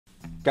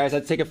Guys,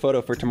 let's take a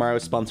photo for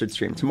tomorrow's sponsored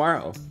stream.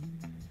 Tomorrow,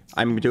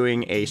 I'm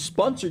doing a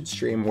sponsored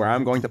stream where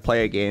I'm going to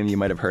play a game you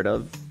might have heard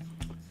of.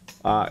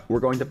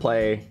 We're going to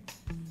play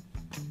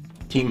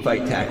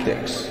Teamfight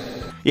Tactics.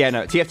 Yeah,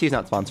 no, TFT is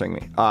not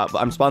sponsoring me. But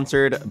I'm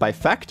sponsored by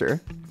Factor.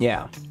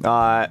 Yeah,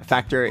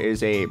 Factor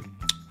is a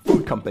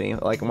food company,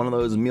 like one of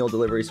those meal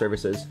delivery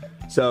services.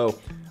 So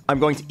I'm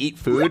going to eat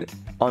food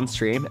on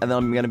stream, and then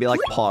I'm gonna be like,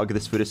 Pog,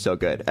 this food is so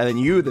good. And then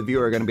you, the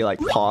viewer, are gonna be like,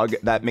 Pog,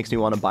 that makes me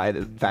want to buy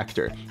the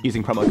Factor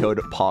using promo code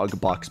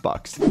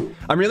POGBoxBox.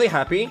 I'm really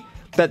happy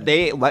that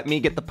they let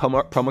me get the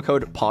promo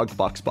code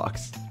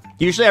POGBoxBox.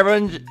 Usually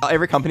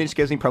every company just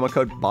gives me promo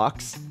code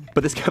BOX,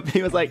 but this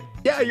company was like,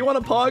 yeah, you want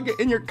a Pog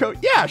in your code?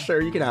 Yeah,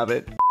 sure, you can have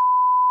it.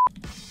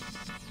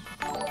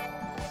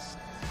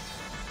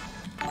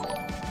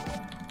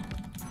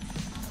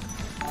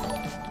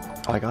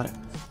 Oh, I got it.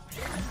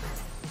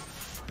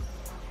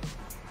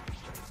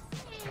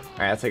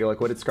 Alright, let's take a look.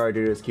 What did Scar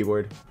do to his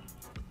keyboard?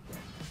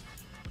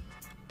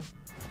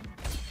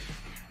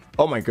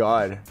 Oh my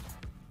god.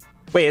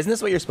 Wait, isn't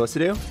this what you're supposed to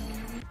do?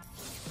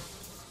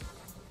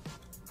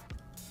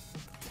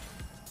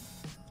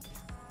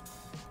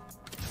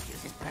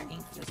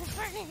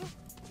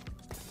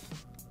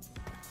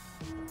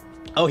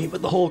 Oh, he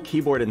put the whole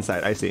keyboard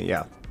inside. I see,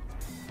 yeah.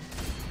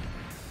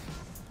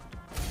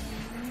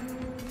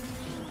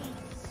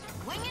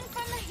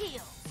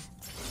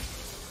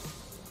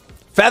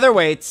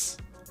 Featherweights.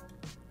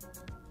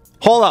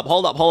 Hold up,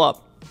 hold up, hold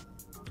up.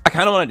 I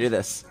kind of want to do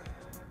this.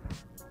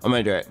 I'm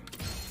going to do it.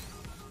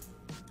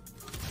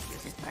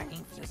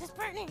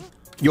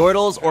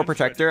 Yordles or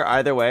Protector,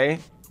 either way.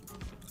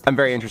 I'm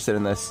very interested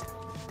in this.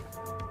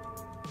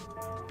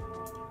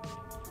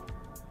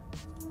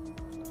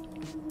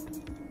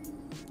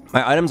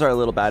 My items are a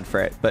little bad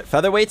for it, but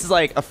Featherweights is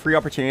like a free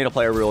opportunity to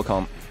play a real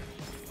comp.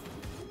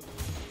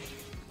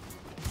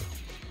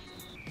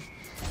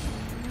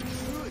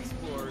 True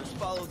explorers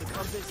follow the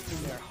compass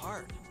in their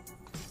heart.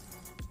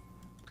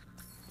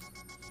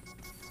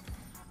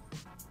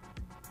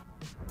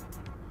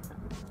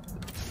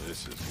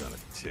 This is gonna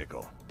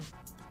tickle.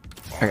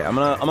 Okay, I'm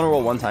gonna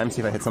roll one time,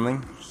 see if I hit something.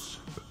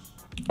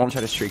 I want to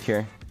try to streak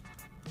here.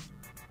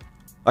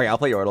 Okay, I'll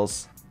play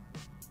Yordles.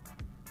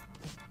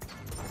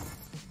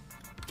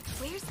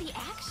 Where's the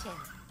action?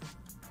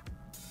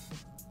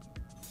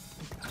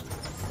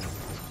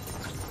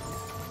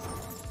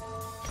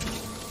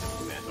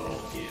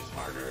 Metal is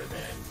harder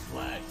than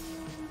flesh.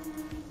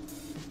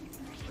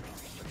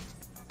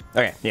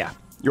 Okay, yeah.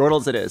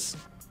 Yordles it is.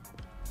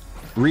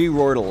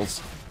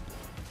 Re-Yordles.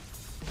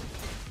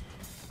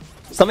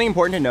 Something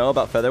important to know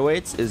about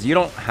Featherweights is you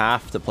don't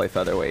have to play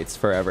Featherweights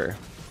forever.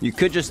 You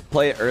could just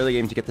play it early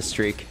game to get the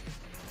streak.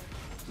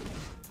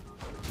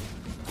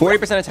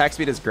 40% attack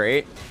speed is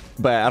great,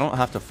 but I don't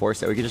have to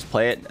force it. We could just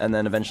play it and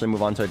then eventually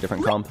move on to a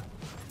different comp.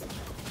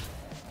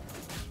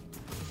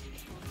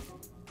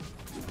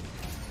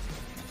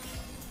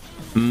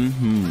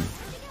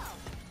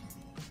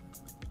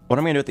 What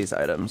am I gonna do with these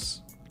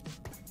items?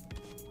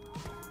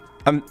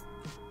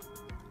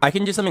 I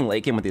can do something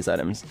late game with these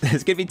items.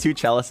 This could be 2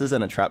 chalices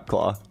and a trap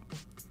claw.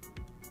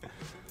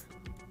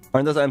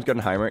 Aren't those items good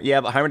in Heimer?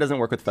 Yeah, but Heimer doesn't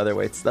work with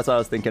Featherweights. That's what I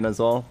was thinking as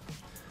well.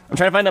 I'm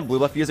trying to find a blue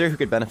buff user who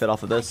could benefit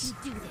off of this.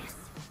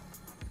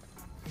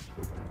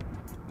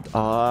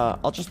 I'm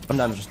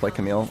down to just play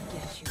Camille.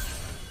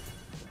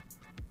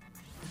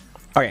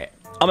 Okay,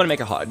 I'm gonna make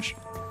a Hodge.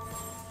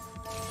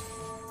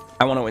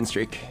 I want a win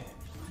streak.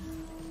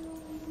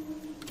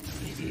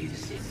 It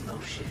is in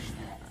motion.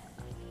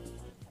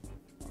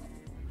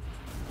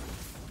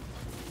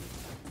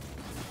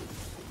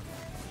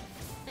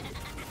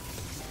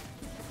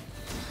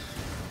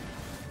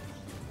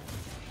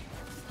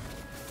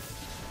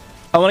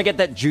 I want to get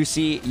that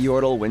juicy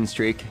Yordle win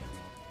streak.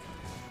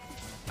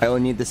 I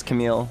only need this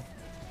Camille.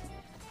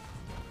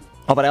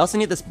 Oh, but I also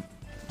need this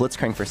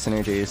Blitzcrank for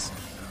synergies.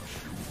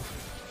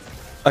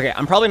 Okay,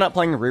 I'm probably not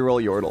playing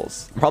reroll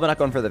Yordles. I'm probably not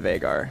going for the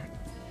Veigar.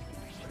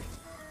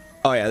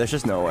 Oh yeah, there's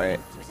just no way.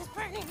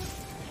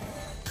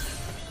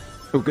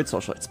 Oh, good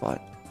socialite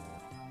spot.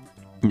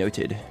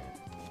 Noted.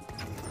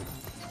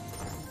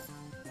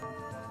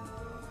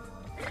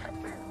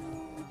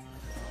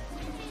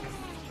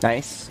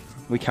 Nice.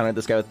 We countered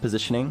this guy with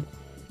positioning.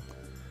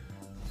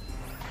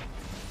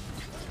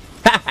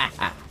 Ha ha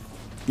ha!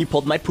 You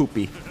pulled my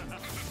poopy.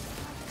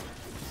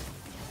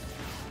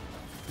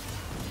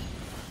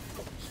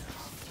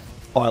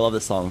 Oh, I love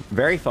this song.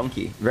 Very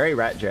funky. Very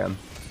Rat Jam.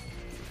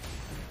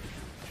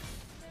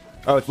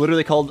 Oh, it's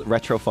literally called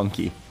Retro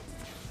Funky.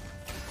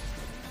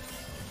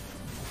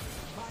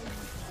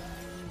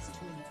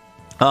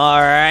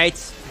 Alright.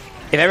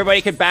 If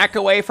everybody could back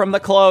away from the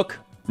cloak,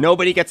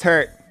 nobody gets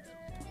hurt.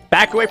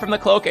 Back away from the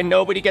cloak and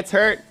nobody gets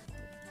hurt.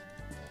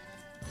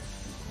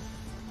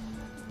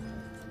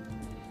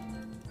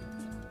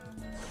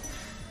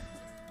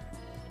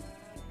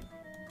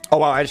 Oh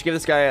wow, I just gave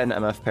this guy an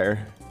MF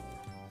pair.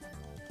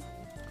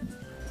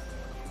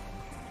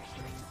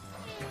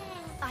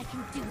 I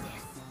can do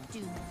this.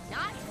 Do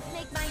not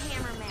make my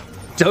hammer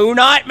mad. Do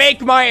not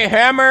make my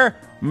hammer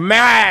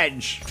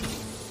mad.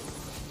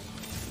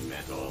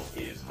 Metal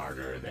is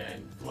harder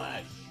than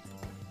flesh.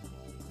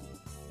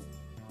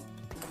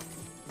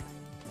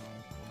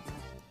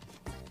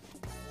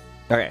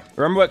 Okay,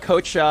 remember what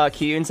Coach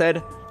Kiyun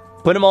said?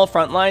 Put them all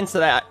frontline so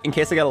that in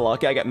case I get a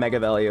lucky, I get mega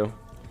value.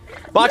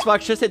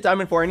 BoxBox just hit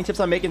Diamond 4. Any tips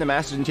on making the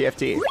Masters in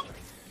TFT?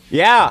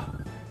 Yeah.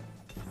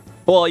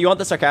 Well, you want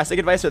the sarcastic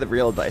advice or the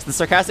real advice? The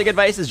sarcastic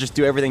advice is just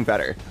do everything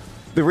better.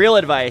 The real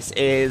advice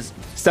is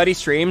study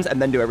streams and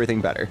then do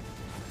everything better.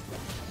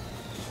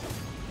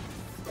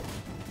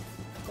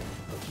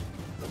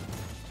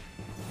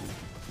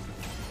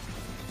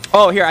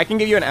 Oh, here, I can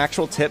give you an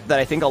actual tip that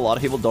I think a lot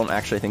of people don't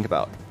actually think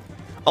about.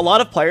 A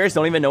lot of players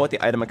don't even know what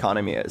the item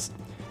economy is.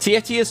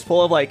 TFT is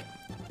full of like,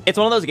 it's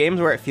one of those games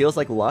where it feels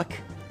like luck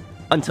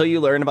until you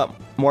learn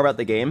more about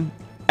the game.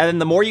 And then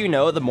the more you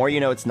know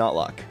it's not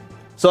luck.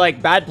 So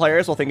like bad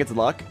players will think it's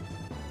luck.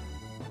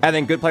 And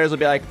then good players will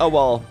be like, oh,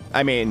 well,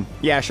 I mean,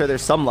 yeah, sure,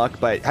 there's some luck,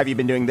 but have you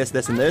been doing this,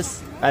 this, and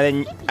this?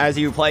 And then as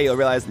you play, you'll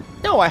realize,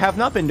 no, I have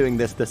not been doing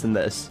this, this, and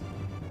this.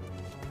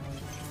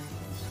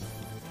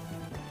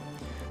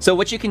 So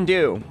what you can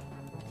do,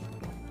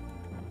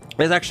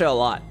 there's actually a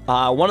lot.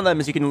 One of them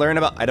is you can learn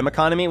about item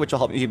economy, which will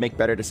help you make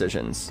better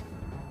decisions.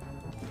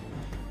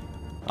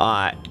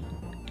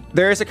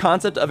 There is a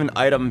concept of an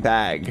item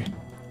bag.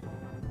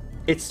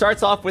 It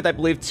starts off with, I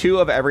believe, 2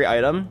 of every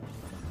item.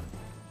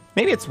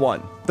 Maybe it's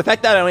 1. The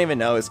fact that I don't even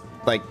know is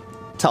like,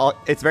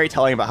 it's very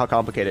telling about how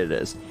complicated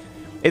it is.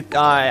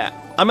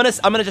 I'm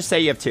gonna just say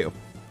you have 2.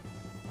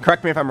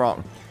 Correct me if I'm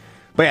wrong.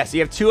 But yeah, so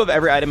you have 2 of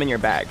every item in your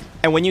bag.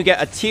 And when you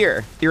get a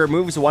tier, it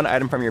removes 1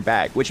 item from your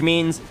bag, which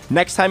means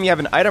next time you have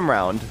an item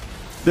round,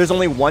 there's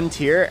only 1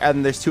 tier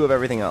and there's 2 of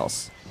everything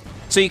else.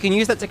 So you can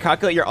use that to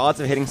calculate your odds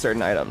of hitting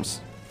certain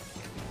items.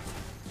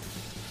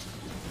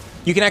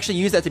 You can actually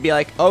use that to be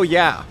like, oh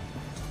yeah,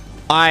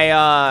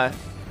 I've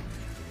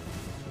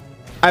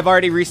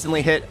already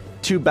recently hit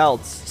 2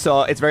 belts,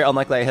 so it's very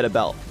unlikely I hit a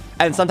belt.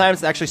 And sometimes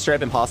it's actually straight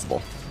up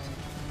impossible.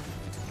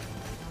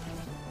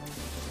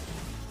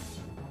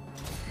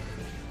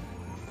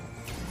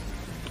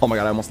 Oh my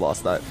god, I almost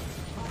lost that.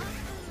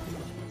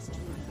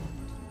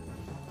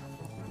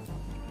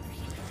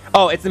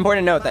 Oh, it's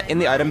important to note that in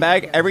the item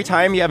bag, every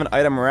time you have an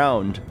item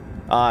around,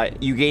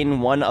 you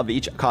gain 1 of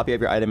each copy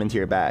of your item into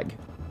your bag.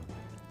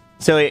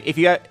 So if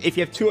you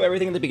have 2 of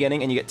everything in the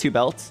beginning and you get 2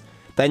 belts,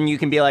 then you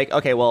can be like,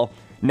 okay, well,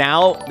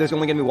 now there's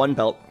only going to be 1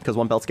 belt because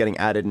 1 belt's getting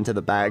added into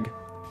the bag.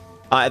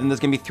 And then there's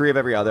going to be 3 of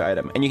every other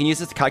item. And you can use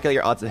this to calculate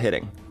your odds of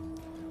hitting.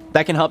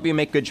 That can help you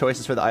make good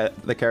choices for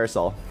the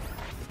carousel.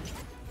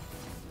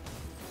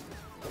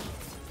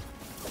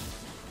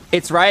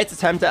 It's Riot's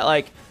attempt at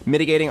like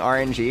mitigating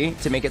RNG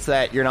to make it so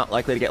that you're not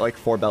likely to get like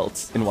 4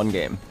 belts in 1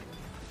 game.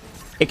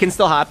 It can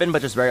still happen,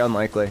 but just very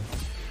unlikely.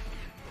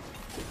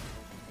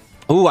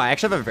 Ooh, I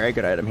actually have a very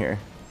good item here.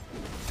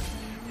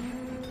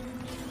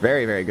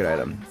 Very, very good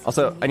item.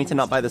 Also, I need to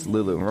not buy this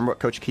Lulu. Remember what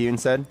Coach Kiyun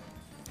said?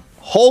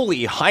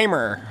 Holy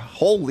Heimer!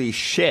 Holy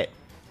shit!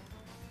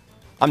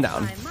 I'm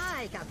down. By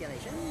my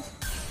calculations.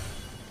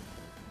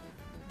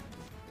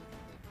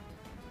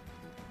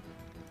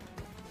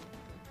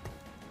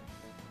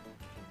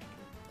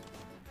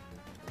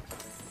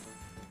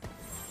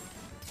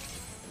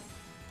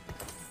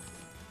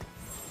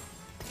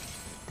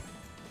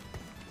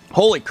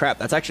 Holy crap,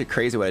 that's actually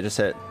crazy what I just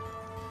hit.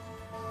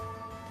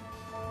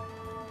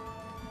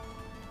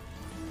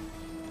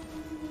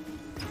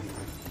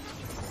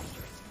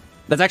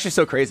 That's actually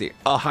so crazy.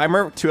 A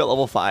Heimer 2 at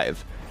level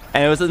 5.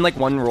 And it was in like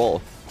 1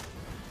 roll.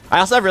 I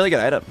also have really good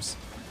items.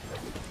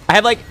 I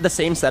have like the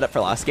same setup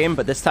for last game,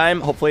 but this time,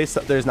 hopefully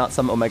there's not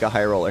some Omega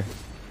High Roller.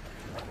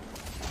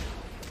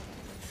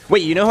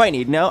 Wait, you know who I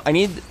need now? I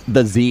need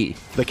the Z.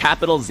 The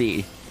capital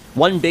Z.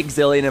 1 big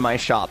zillion in my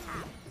shop.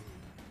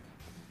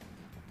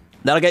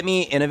 That'll get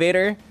me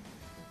Innovator,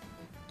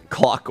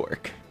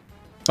 Clockwork.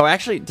 Oh,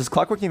 actually, does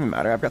Clockwork even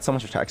matter? I've got so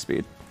much attack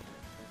speed.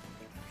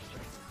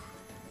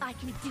 I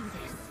can do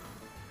this.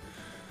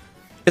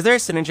 Is there a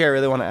synergy I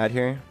really want to add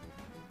here?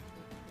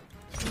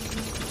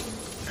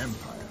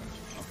 Empire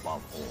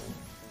above all.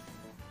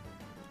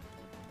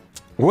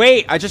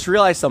 Wait, I just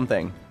realized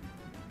something.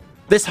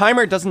 This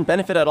Heimer doesn't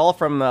benefit at all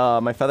from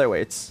my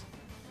featherweights.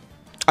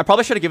 I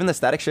probably should have given the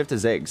static shift to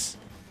Ziggs.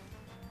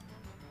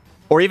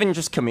 Or even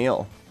just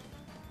Camille.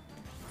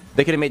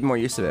 They could have made more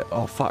use of it.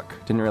 Oh, fuck.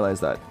 Didn't realize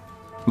that.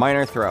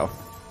 Minor throw.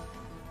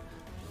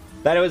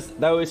 That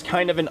was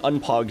kind of an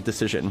unpogged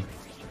decision.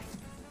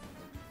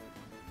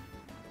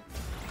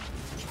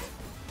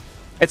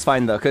 It's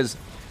fine, though, because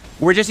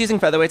we're just using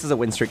featherweights as a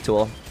win streak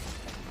tool.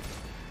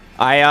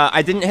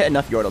 I didn't hit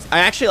enough Yordles. I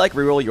actually like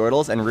reroll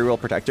Yordles and reroll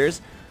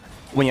Protectors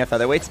when you have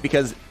featherweights,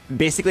 because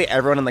basically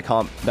everyone in the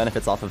comp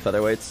benefits off of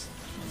featherweights.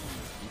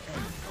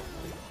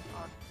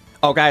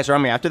 Oh, guys,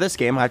 remember me, after this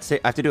game, I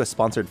have to do a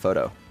sponsored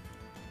photo.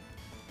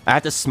 I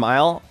have to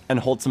smile and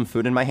hold some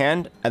food in my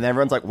hand, and then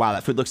everyone's like, wow,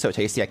 that food looks so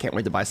tasty, I can't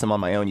wait to buy some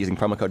on my own using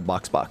promo code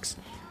BoxBox.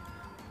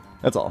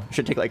 That's all. It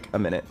should take like a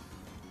minute.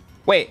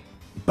 Wait,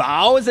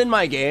 Bao is in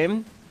my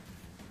game?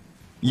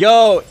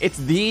 Yo, it's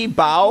the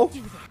Bao?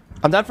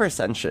 I'm down for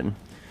Ascension.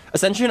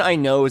 Ascension, I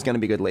know, is going to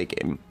be good late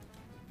game.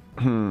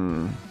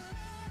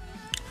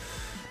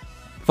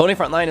 Phony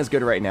frontline is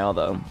good right now,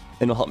 though. And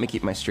it'll help me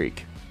keep my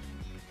streak.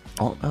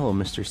 Oh, hello,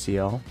 Mr.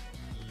 CL.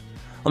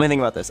 Let me think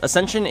about this.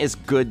 Ascension is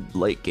good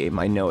late game.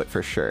 I know it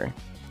for sure.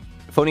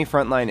 Phony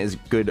frontline is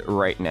good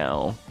right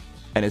now.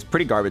 And is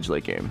pretty garbage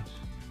late game.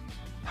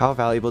 How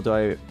valuable do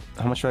I...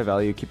 How much do I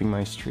value keeping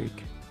my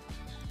streak?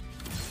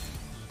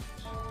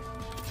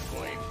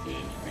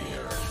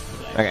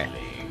 Okay.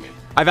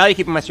 I value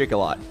keeping my streak a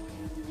lot.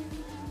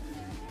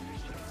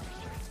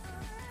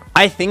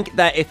 I think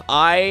that if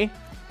I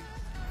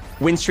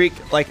win streak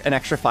like an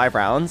extra 5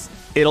 rounds,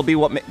 it'll be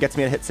what gets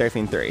me to hit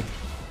Seraphine 3.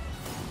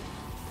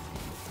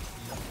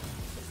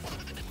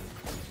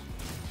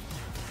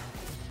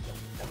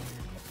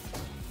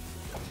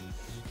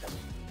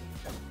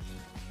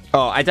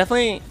 Oh, I guess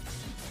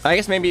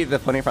maybe the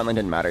Phony frontline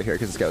didn't matter here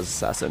because this guy was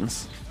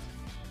assassins.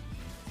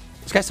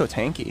 This guy's so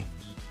tanky.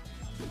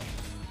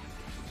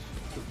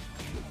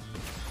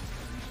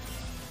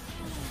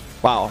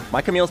 Wow,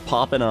 my Camille's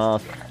popping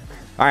off.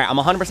 Alright, I'm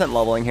 100%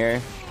 leveling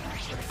here.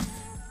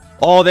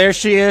 Oh, there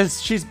she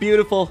is. She's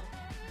beautiful.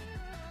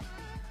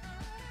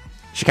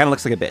 She kind of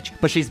looks like a bitch,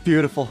 but she's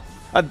beautiful.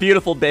 A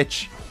beautiful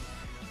bitch.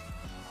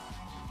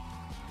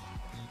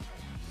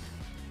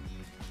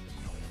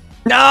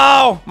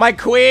 No! My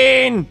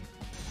queen!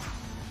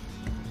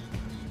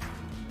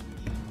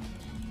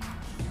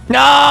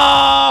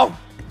 No!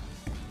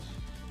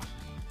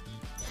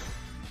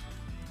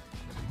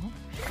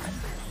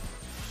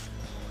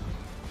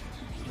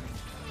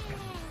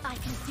 I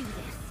can do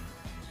this.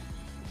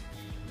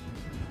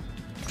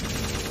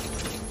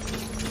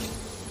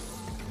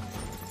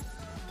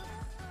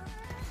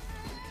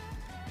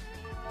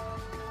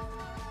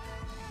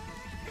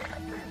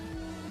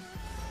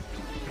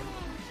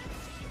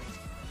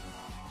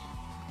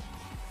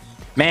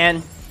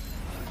 Man,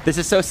 this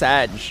is so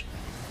sad.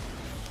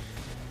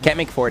 Can't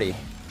make 40.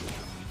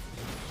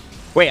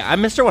 Wait,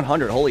 I'm Mr.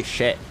 100. Holy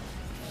shit.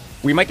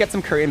 We might get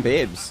some Korean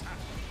babes.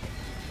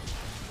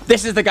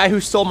 This is the guy who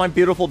stole my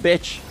beautiful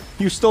bitch.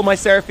 You stole my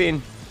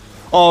Seraphine.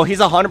 Oh, he's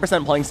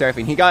 100% playing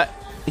Seraphine.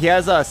 He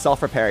has a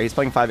self-repair. He's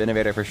playing 5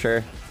 Innovator for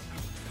sure.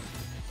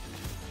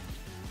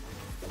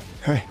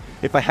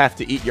 If I have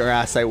to eat your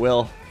ass, I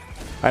will.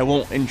 I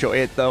won't enjoy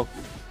it though.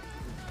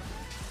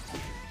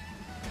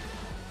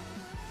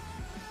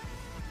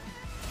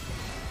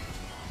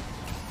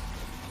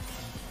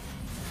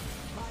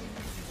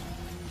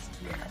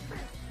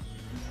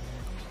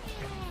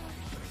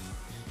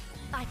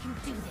 I can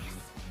do this.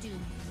 Do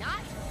not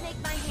make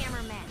my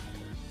hammer mad.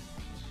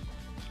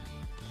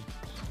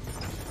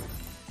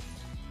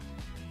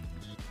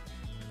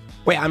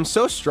 Wait, I'm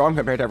so strong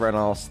compared to everyone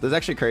else. This is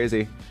actually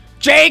crazy.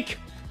 Jake!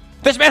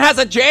 This man has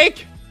a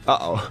Jake!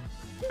 Uh-oh.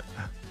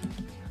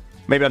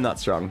 Maybe I'm not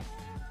strong.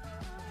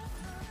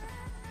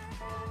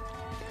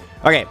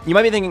 Okay, you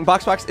might be thinking,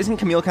 BoxBox, isn't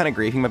Camille kind of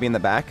grieving? Might be in the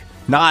back.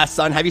 Nah,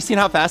 son, have you seen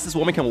how fast this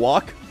woman can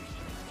walk?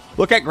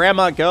 Look at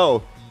Grandma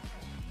go.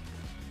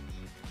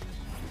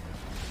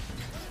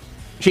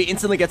 She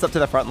instantly gets up to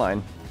the front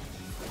line.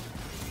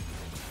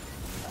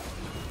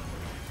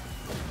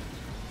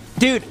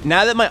 Dude,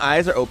 now that my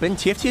eyes are open,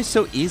 TFT is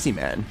so easy,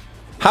 man.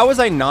 How was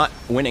I not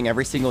winning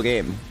every single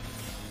game?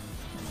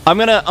 I'm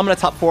gonna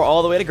top 4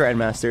 all the way to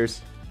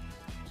Grandmasters.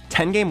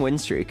 10-game win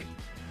streak.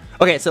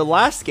 Okay, so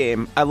last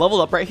game, I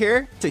leveled up right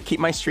here to keep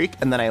my streak,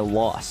 and then I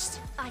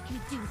lost. I can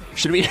do this.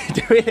 Should we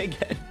do it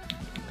again?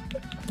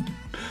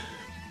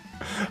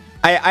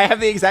 I have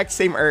the exact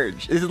same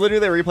urge. This is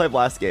literally a replay of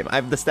last game. I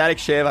have the static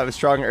shiv, I have a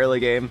strong early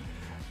game,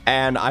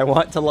 and I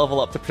want to level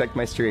up to protect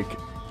my streak.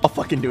 I'll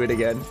fucking do it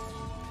again.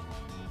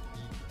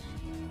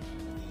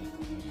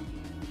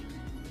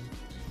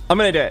 I'm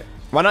gonna do it.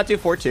 Why not do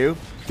 4-2?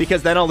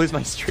 Because then I'll lose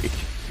my streak.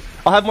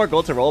 I'll have more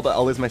gold to roll, but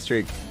I'll lose my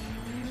streak.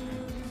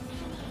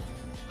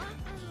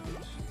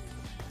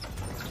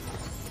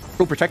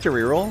 Oh, protect your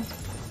reroll?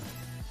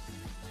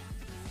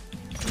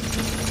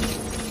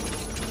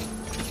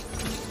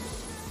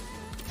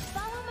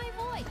 Follow my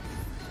voice.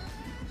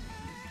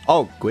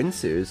 Oh,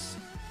 Gwynsu's.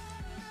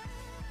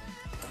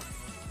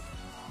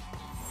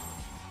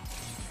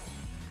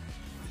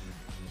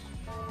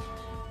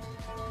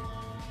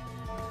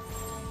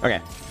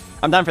 Okay,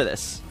 I'm down for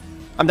this.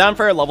 I'm down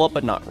for a level up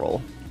but not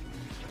roll.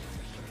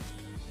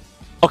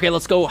 Okay,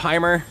 let's go,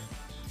 Heimer.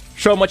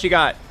 Show him what you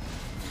got.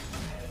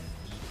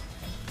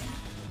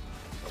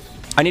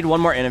 I need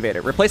one more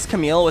innovator. Replace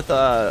Camille with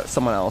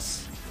someone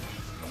else.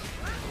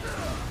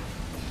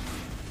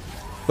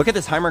 Look at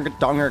this Heimer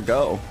Donger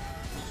go.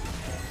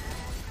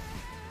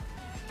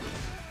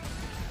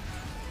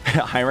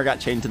 Heimer got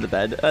chained to the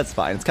bed. That's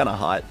fine. It's kind of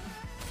hot.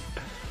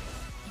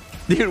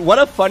 Dude, what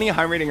a funny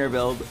Heimerdinger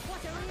build.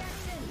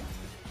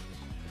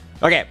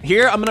 Okay,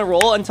 here I'm gonna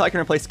roll until I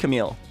can replace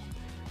Camille.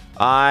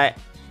 Yeah,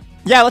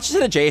 let's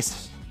just hit a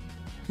Jace.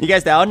 You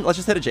guys down? Let's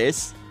just hit a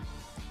Jace.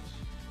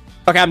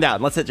 Okay, I'm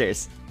down. Let's hit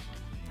Jace.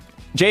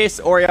 Jace,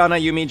 Orianna,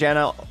 Yumi,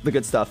 Janna, the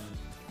good stuff.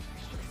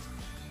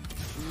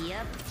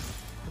 Yep.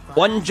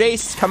 One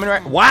Jace coming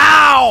right.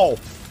 Wow!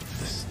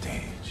 The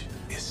stage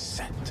is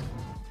set.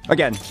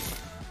 Again.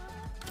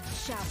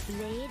 Sharp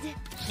blade,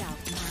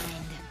 sharp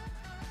mind.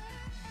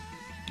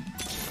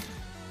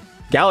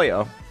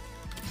 Galio.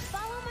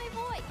 Follow my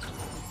voice.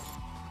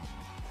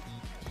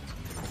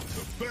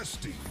 The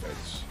best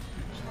defense.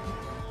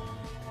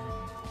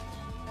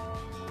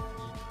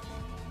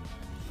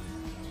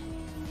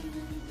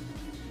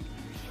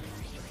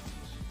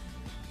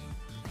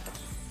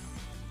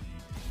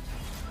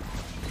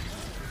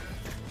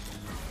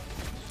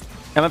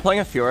 Am I playing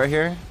a Fiora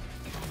here?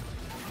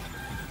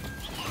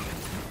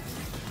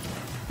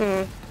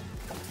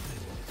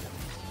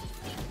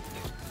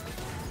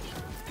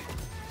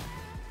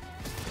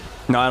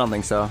 No, I don't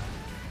think so.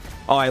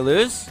 Oh, I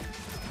lose?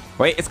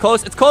 Wait, it's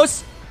close. It's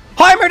close.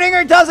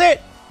 Heimerdinger does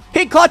it.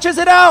 He clutches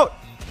it out.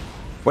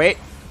 Wait,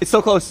 it's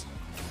so close.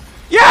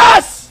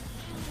 Yes!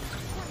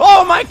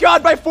 Oh my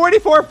god, by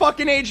 44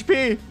 fucking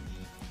HP.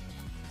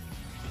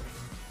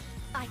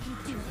 I can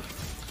do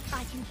this.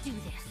 I can do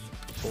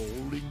this.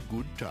 All in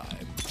good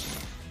time.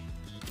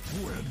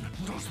 When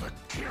does the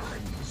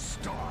killing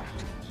start?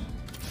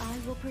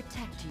 I will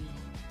protect you.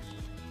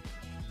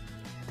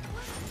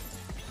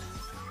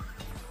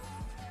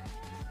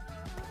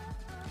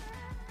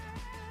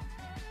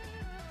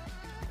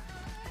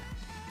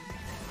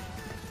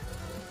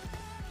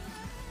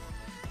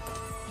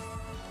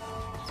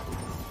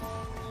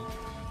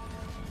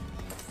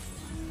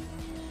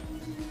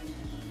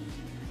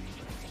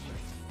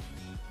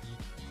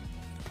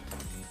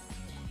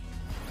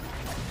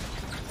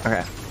 Okay,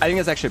 I think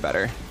it's actually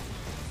better.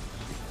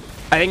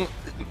 I think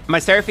my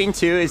Seraphine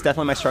 2 is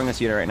definitely my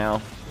strongest unit right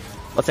now.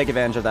 Let's take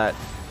advantage of that.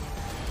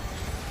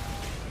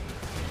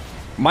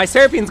 My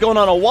Seraphine's going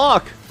on a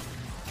walk!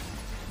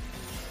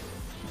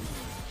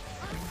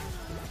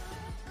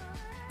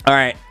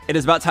 Alright, it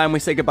is about time we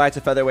say goodbye to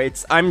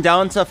featherweights. I'm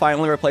down to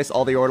finally replace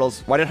all the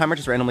Yordles. Why did Heimer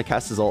just randomly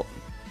cast his ult?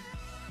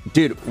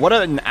 Dude, what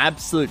an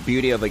absolute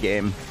beauty of a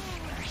game.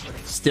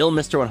 Still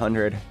Mr.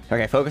 100.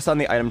 Okay, focus on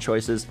the item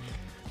choices.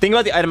 Think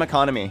about the item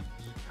economy.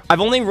 I've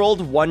only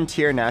rolled one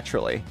tier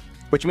naturally,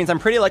 which means I'm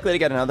pretty likely to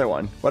get another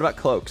one. What about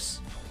cloaks?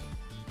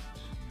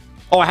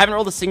 Oh, I haven't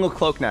rolled a single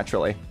cloak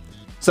naturally.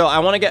 So I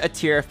want to get a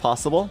tier if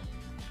possible.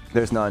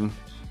 There's none.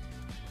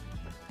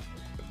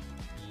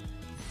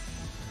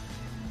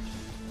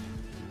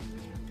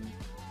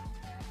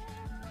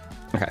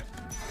 Okay.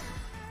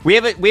 We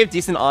have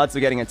decent odds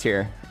of getting a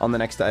tier on the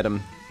next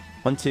item.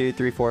 1, 2,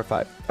 3, 4,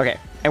 5. Okay,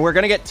 and we're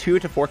gonna get 2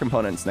 to 4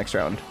 components next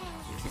round.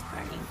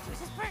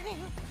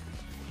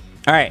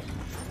 All right.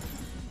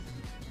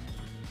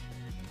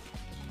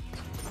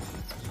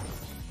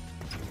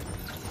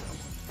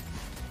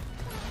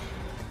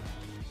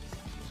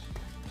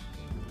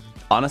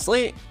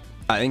 Honestly,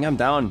 I think I'm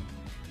down.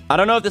 I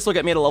don't know if this will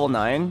get me to level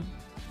 9.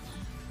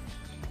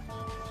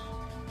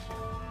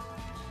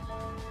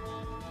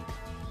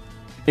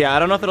 Yeah, I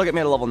don't know if it'll get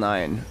me to level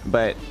 9,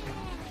 but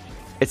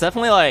it's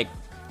definitely like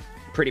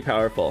pretty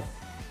powerful.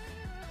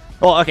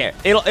 Well, okay,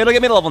 it'll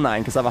get me to level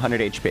 9 because I have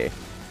 100 HP.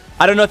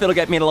 I don't know if it'll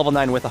get me to level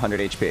 9 with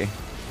 100 HP.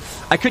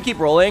 I could keep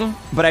rolling,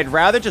 but I'd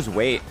rather just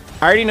wait.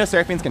 I already know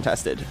Seraphine's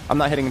contested. I'm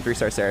not hitting a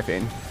 3-star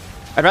Seraphine.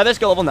 I'd rather just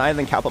go level 9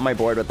 than cap up my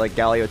board with like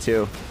Galio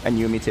 2 and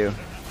Yumi 2.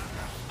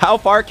 How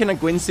far can a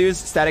Guinsu's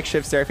static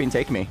shift Seraphine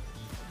take me?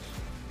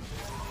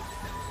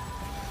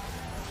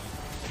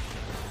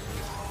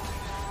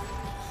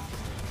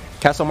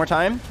 Cast one more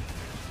time.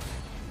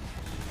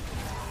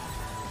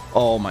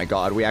 Oh my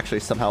god, we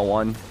actually somehow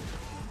won.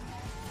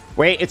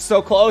 Wait, it's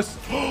so close.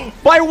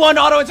 By 1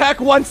 auto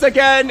attack once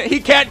again. He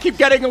can't keep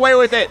getting away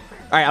with it.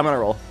 All right, I'm gonna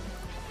roll.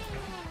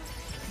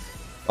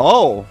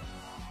 Oh,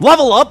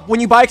 level up when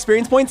you buy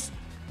experience points.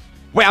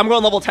 Wait, I'm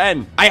going level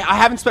 10. I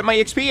haven't spent my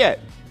XP yet.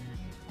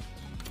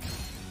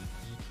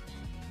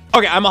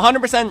 Okay, I'm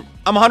 100%.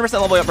 I'm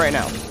 100% leveling up right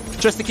now,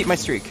 just to keep my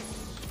streak.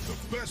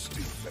 The best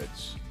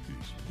defense is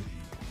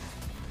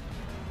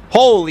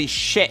Holy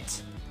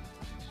shit.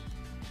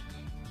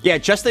 Yeah,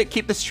 just to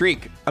keep the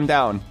streak. I'm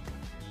down.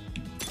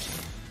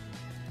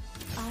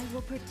 I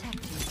will protect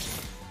you.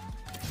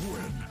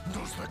 when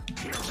does the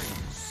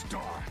killing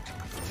start?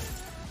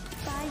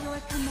 By your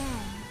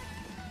command.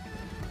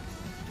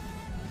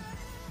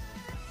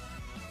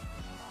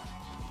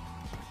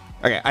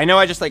 Okay, I know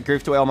I just like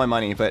goofed away all my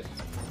money, but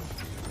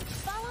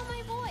Follow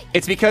my voice.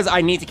 it's because I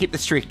need to keep the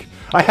streak.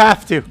 I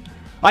have to.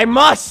 I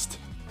must.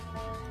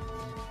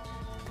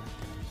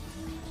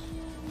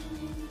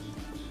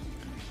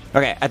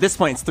 Okay, at this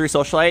point, it's through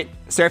Socialite.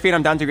 Seraphine,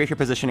 I'm down to grief your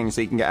positioning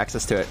so you can get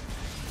access to it.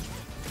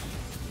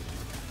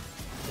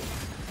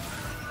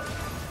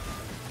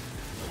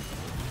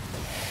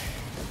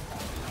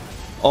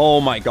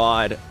 Oh my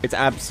god. It's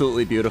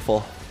absolutely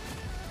beautiful.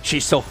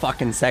 She's so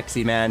fucking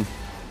sexy, man.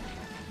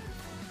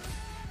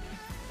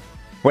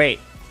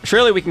 Wait,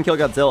 surely we can kill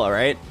Godzilla,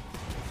 right?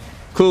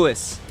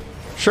 Clueless.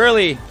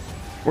 Surely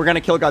we're gonna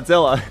kill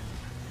Godzilla.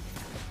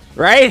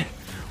 Right?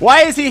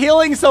 Why is he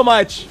healing so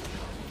much?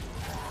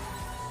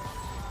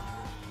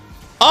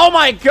 Oh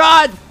my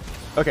god!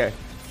 Okay.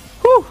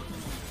 Whew.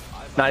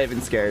 Not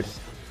even scared.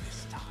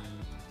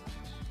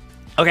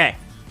 Okay.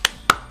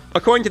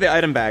 according to the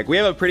item bag, we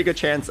have a pretty good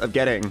chance of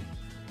getting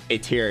a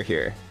tier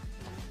here.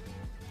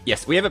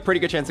 Yes, we have a pretty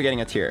good chance of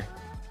getting a tier.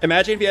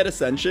 Imagine if you had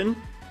Ascension.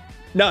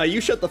 Nah,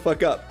 you shut the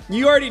fuck up.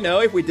 You already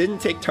know if we didn't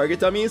take target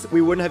dummies,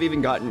 we wouldn't have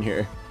even gotten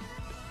here.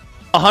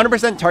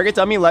 100% target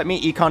dummy let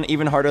me econ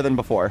even harder than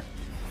before.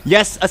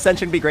 Yes,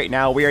 Ascension would be great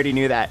now. We already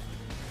knew that.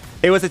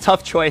 It was a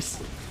tough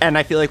choice, and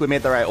I feel like we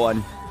made the right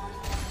one.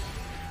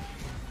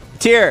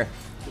 Tier.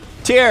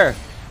 Tier.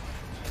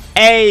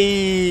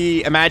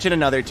 Hey, imagine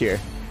another tier.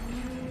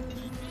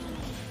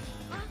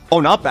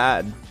 Oh, not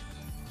bad.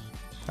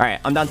 All right,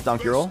 I'm down to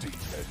donkey roll.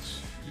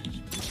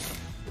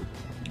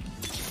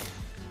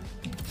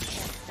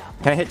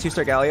 Can I hit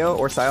 2-star Galio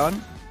or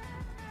Scion?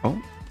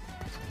 Oh.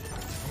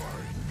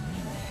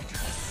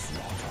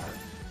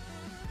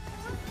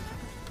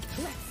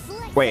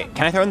 Wait,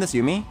 can I throw in this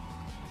Yumi?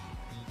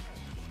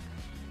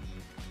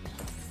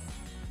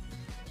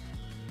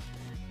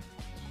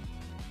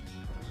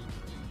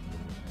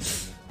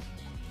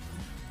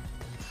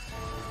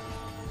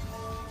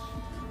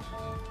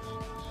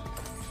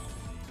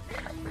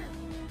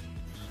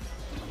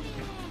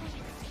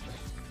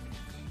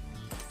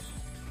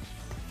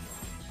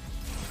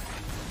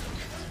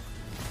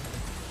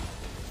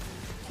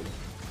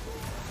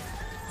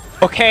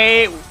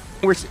 Okay,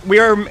 we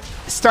are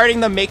starting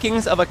the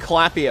makings of a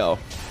Calapio.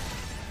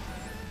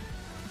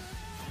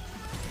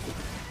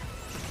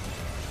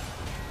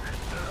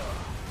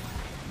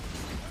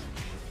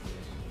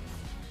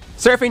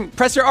 Surfing,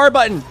 press your R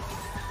button.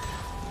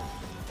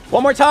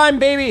 One more time,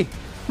 baby.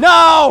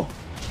 No!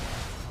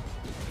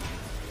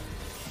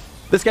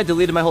 This guy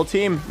deleted my whole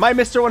team. My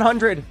Mr.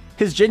 100.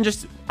 His Jin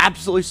just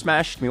absolutely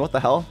smashed me. What the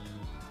hell?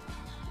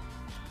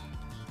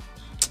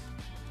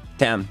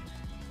 Damn.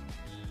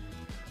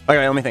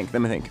 Okay, let me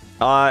think.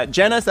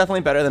 Jenna's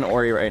definitely better than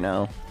Ori right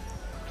now.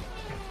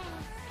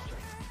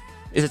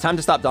 Is it time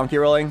to stop donkey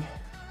rolling?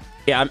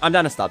 Yeah, I'm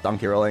down to stop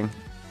donkey rolling.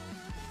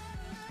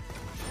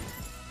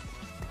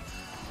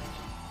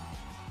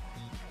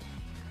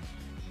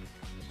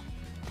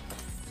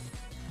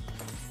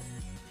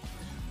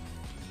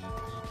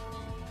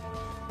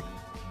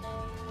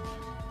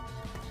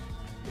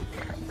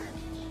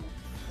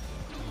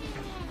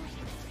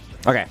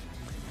 Okay.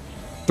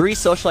 3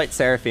 Socialite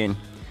Seraphine.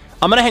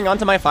 I'm gonna hang on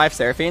to my 5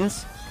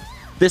 Seraphines.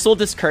 This will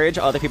discourage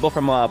other people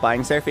from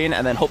buying Seraphine,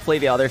 and then hopefully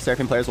the other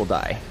Seraphine players will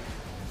die.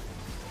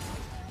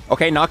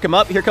 Okay, knock him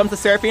up. Here comes the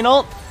Seraphine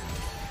ult.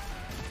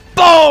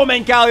 Boom!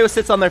 And Galio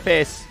sits on their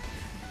face.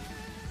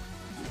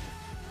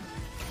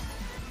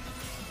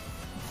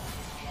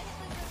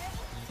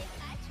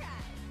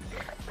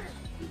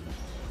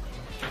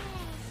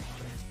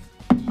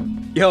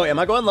 Yo, am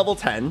I going level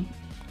 10?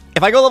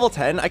 If I go level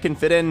 10, I can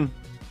fit in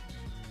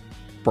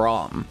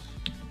Braum.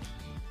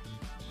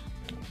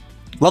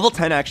 Level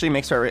 10 actually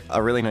makes her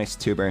a really nice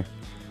tuber.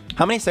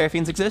 How many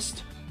Seraphines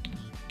exist?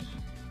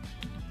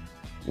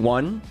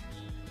 1,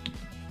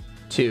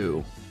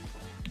 2.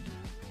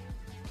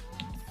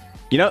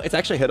 You know, it's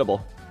actually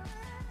hittable.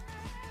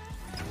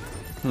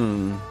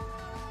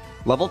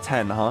 Level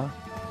 10, huh?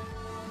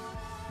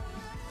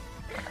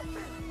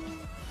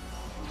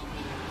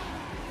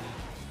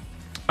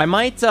 I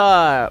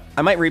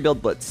might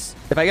rebuild Blitz.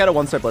 If I get a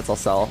 1-star Blitz, I'll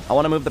sell. I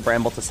want to move the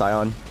Bramble to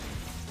Scion.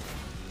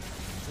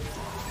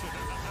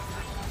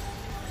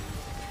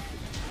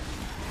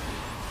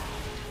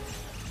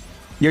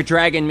 Your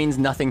dragon means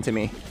nothing to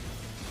me.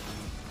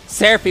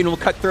 Seraphine will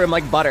cut through him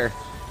like butter.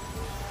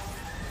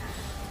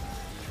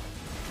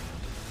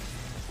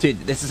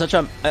 Dude, this is such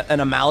an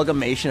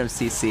amalgamation of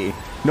CC.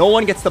 No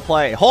one gets to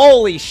play.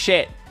 Holy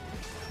shit.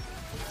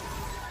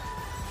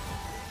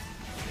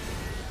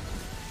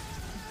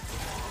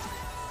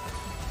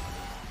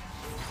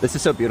 This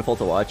is so beautiful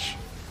to watch.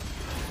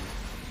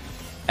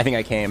 I think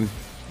I came.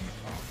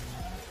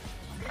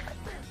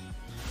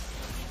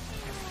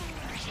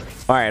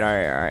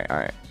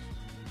 Alright.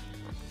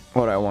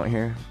 What do I want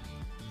here?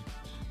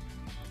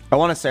 I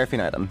want a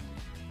Seraphine item.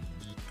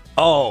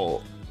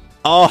 Oh.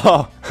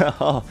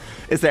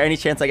 Is there any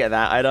chance I get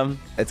that item?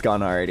 It's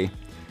gone already.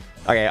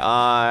 Okay,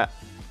 I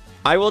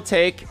will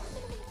take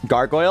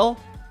Gargoyle.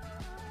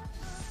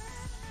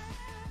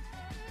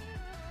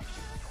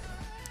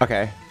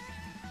 Okay.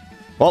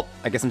 Well,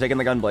 I guess I'm taking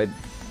the Gunblade.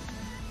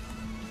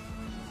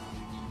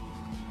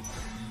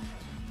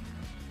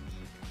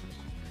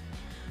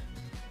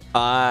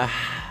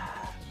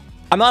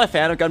 I'm not a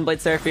fan of Gunblade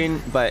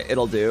Seraphine, but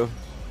it'll do.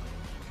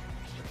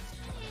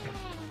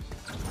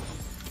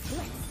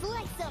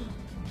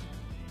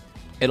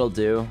 It'll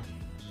do.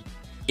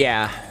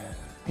 Yeah,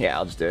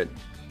 I'll just do it.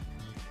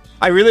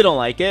 I really don't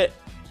like it,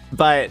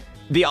 but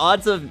the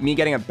odds of me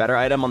getting a better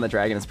item on the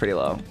dragon is pretty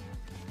low.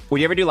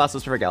 Would you ever do Last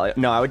Whisper for Galio?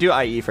 No, I would do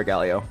IE for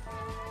Galio,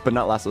 but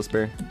not Last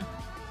Whisper.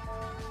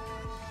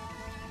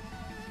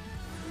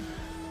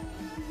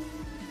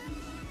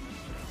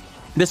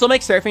 This will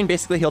make Seraphine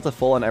basically heal to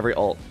full on every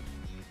ult.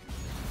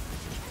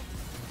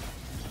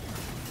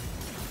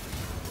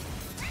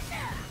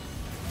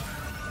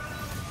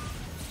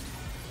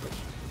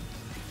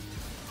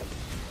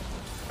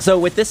 So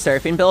with this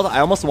Seraphine build, I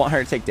almost want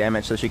her to take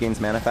damage so she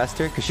gains mana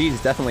faster, because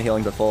she's definitely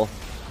healing to full.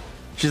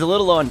 She's a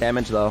little low on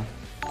damage though.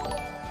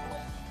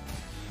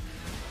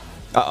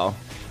 Uh-oh.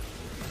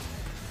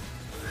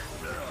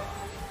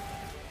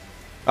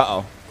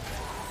 Uh-oh.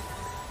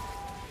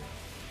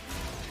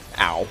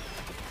 Ow.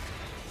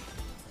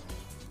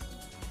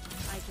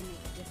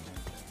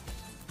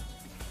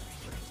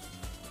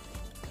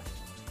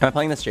 Am I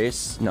playing this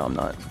Jace? No, I'm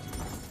not.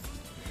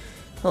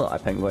 Hello,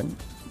 iPenguin.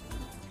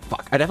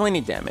 Fuck, I definitely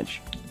need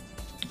damage.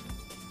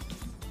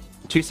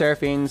 2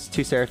 Seraphines,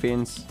 2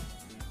 Seraphines.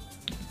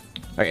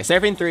 Okay,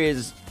 Seraphine 3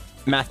 is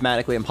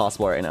mathematically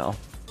impossible right now.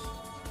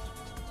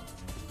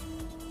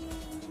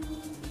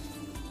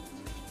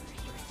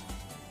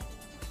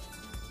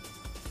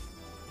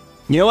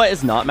 You know what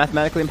is not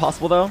mathematically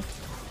impossible though?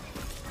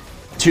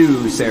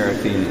 2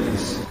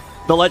 Seraphines.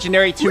 The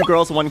legendary 2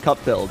 girls 1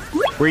 cup build,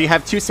 where you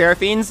have 2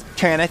 Seraphines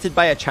connected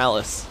by a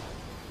chalice.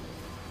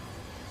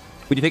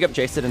 Would you pick up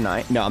Jace to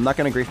deny? No, I'm not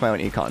gonna grief my own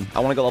econ. I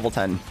wanna go level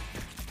 10.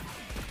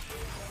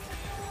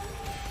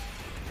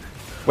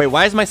 Wait,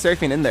 why is my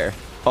Seraphine in there?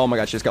 Oh my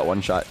god, she just got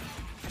 1 shot.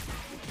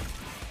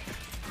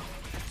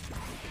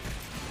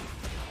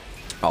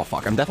 Oh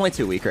fuck, I'm definitely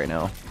too weak right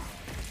now.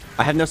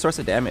 I have no source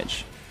of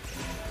damage.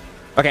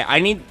 Okay, I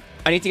need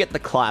to get the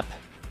clap.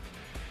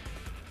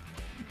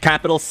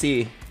 Capital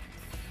C.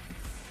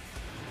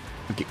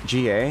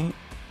 GA?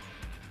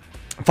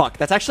 Fuck,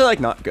 that's actually like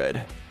not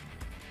good.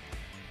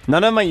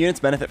 None of my units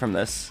benefit from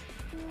this.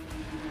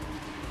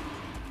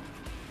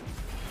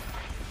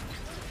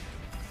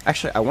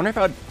 Actually, I wonder if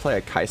I would play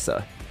a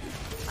Kaisa.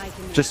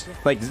 Just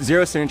like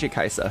 0 synergy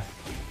Kaisa.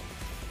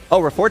 Oh,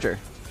 Reforger.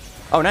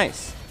 Oh,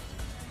 nice.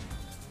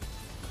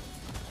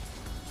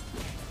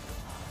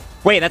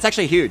 Wait, that's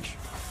actually huge.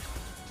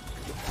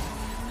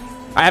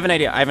 I have an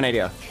idea. I have an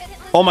idea.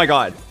 Oh my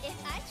god.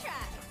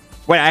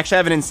 Wait, I actually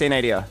have an insane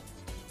idea.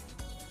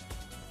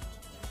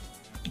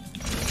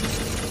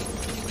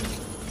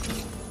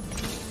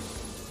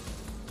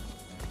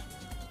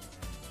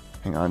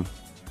 Hang on.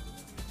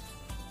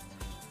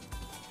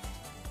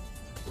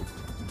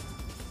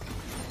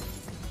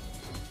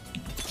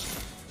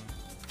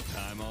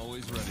 I'm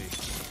always ready.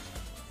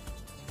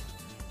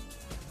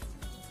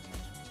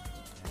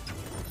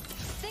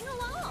 Sing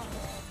along.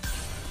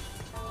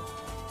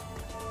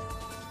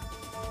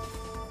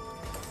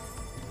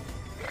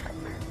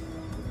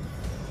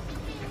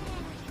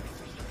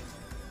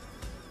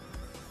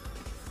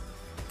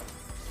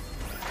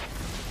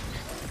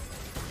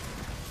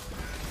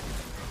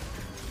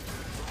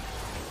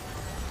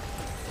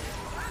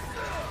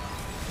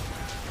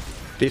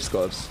 Beast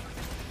gloves.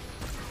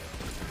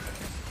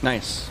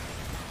 Nice.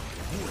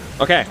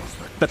 Okay,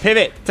 the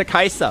pivot to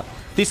Kaisa.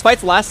 These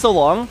fights last so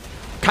long.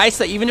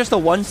 Kaisa, even just a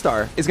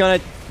 1-star, is gonna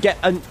get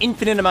an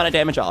infinite amount of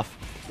damage off.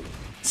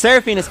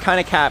 Seraphine is kind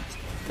of capped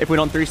if we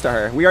don't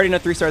 3-star her. We already know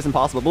 3 stars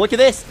impossible. But look at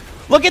this.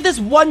 Look at this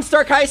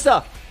 1-star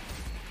Kaisa.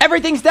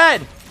 Everything's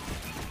dead.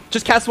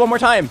 Just cast 1 more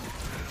time.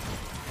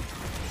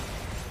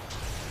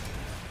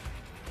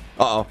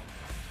 Uh-oh.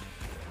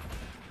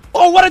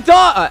 Oh, what a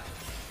dot!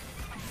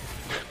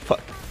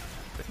 Fuck.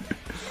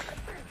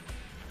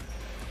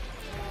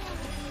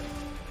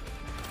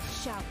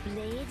 Sharp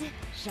blade,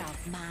 sharp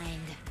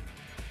mind.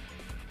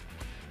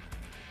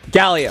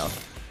 Galio.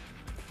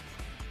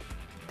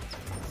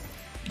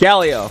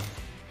 Galio.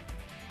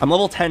 I'm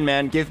level 10,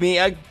 man. Give me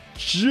a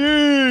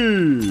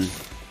G.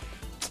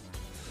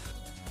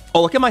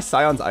 Oh, look at my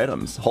Scion's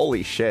items.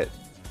 Holy shit.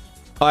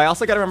 Oh, I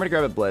also gotta remember to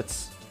grab a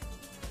Blitz.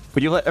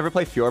 Would you ever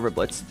play Fiora over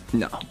Blitz?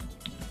 No.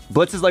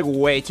 Blitz is like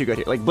way too good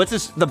here. Like Blitz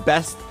is the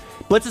best.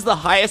 Blitz is the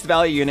highest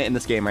value unit in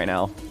this game right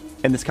now.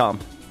 In this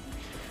comp.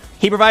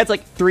 He provides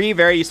like 3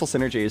 very useful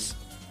synergies.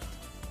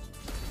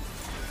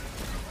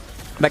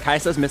 That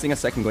Kaisa's missing a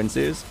second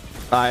Guinsu's.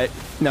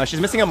 No,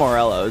 she's missing a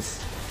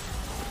Morello's.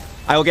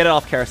 I will get it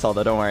off carousel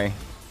though, don't worry.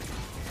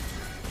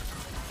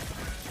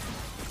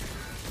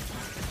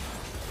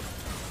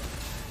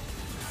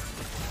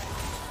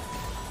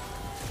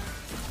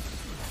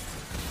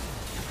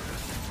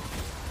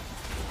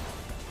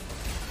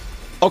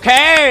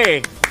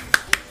 Okay!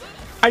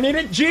 I need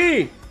it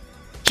G!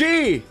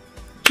 G!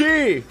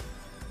 G!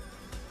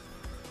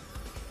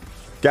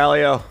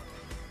 Galio.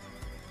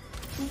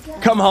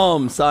 Come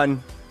home,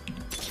 son.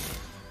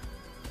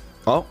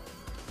 Oh.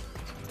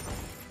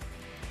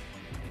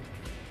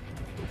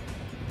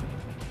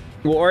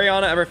 Will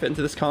Orianna ever fit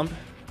into this comp?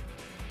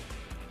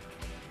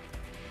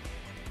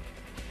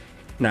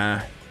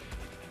 Nah.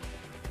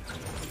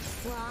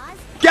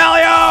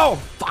 Galio!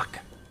 Fuck.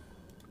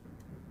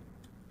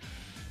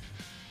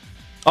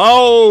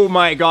 Oh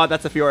my god,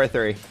 that's a Fiora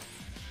 3.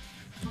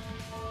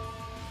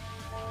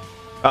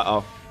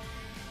 Uh-oh.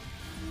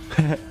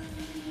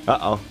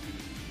 Uh-oh.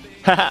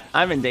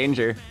 I'm in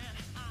danger.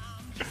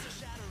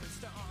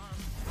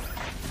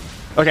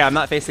 Okay, I'm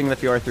not facing the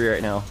Fiora 3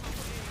 right now.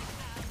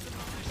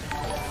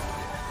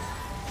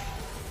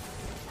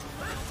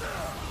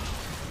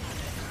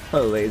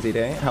 Oh, lazy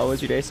day. How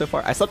was your day so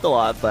far? I slept a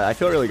lot, but I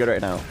feel really good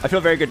right now. I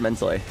feel very good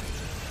mentally.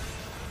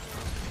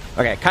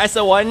 Okay,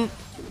 Kaisa 1.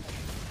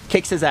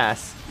 Kicks his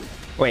ass.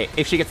 Wait,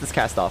 if she gets this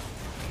cast off.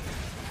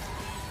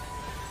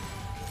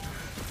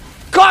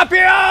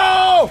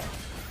 Copio!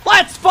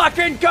 Let's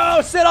fucking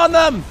go! Sit on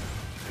them!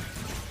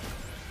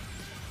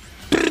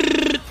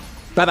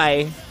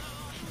 Bye-bye.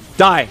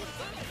 Die.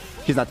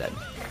 He's not dead.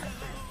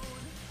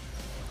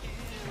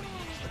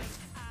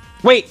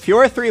 Wait,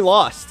 Fiora 3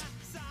 lost.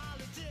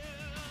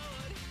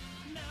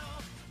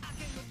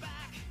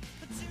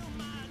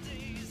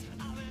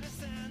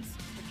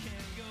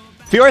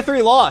 Fiora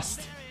 3 lost.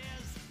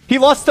 He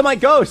lost to my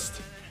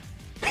ghost.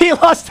 He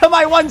lost to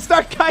my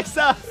 1-star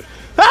Kaisa.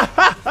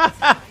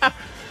 I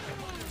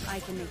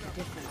can make a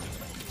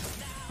difference.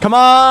 Come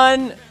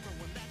on.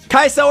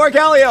 Kaisa or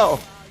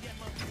Galio.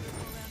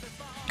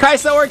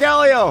 Kaisa or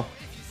Galio.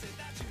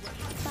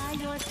 By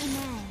your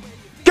command.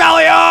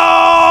 Galio!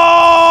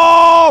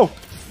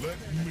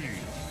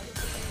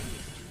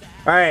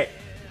 All right.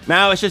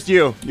 Now it's just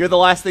you. You're the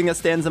last thing that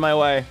stands in my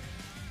way.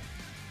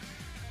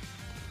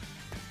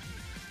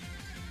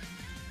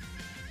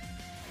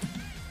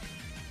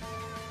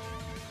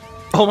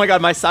 Oh my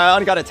god, my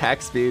Scion got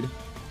attack speed.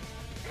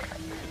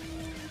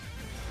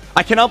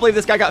 I cannot believe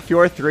this guy got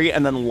Fiora 3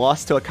 and then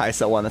lost to a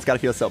Kaisa 1. That's gotta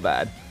feel so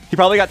bad. He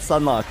probably got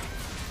Sunlocked.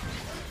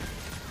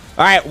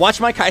 Alright, watch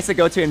my Kaisa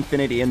go to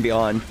infinity and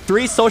beyond.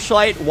 3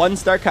 Socialite,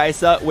 1-star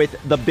Kaisa with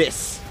the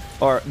Biss.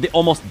 Or the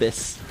almost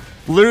Biss.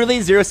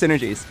 Literally 0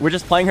 synergies. We're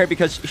just playing her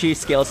because she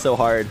scales so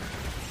hard.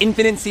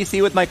 Infinite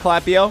CC with my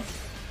Clapio.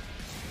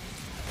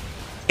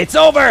 It's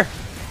over!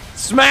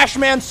 Smash,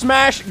 man,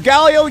 smash!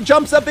 Galio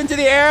jumps up into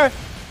the air.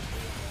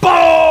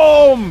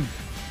 Boom!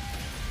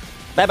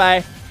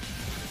 Bye-bye.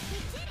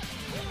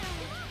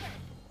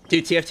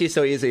 Dude, TFT is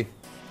so easy.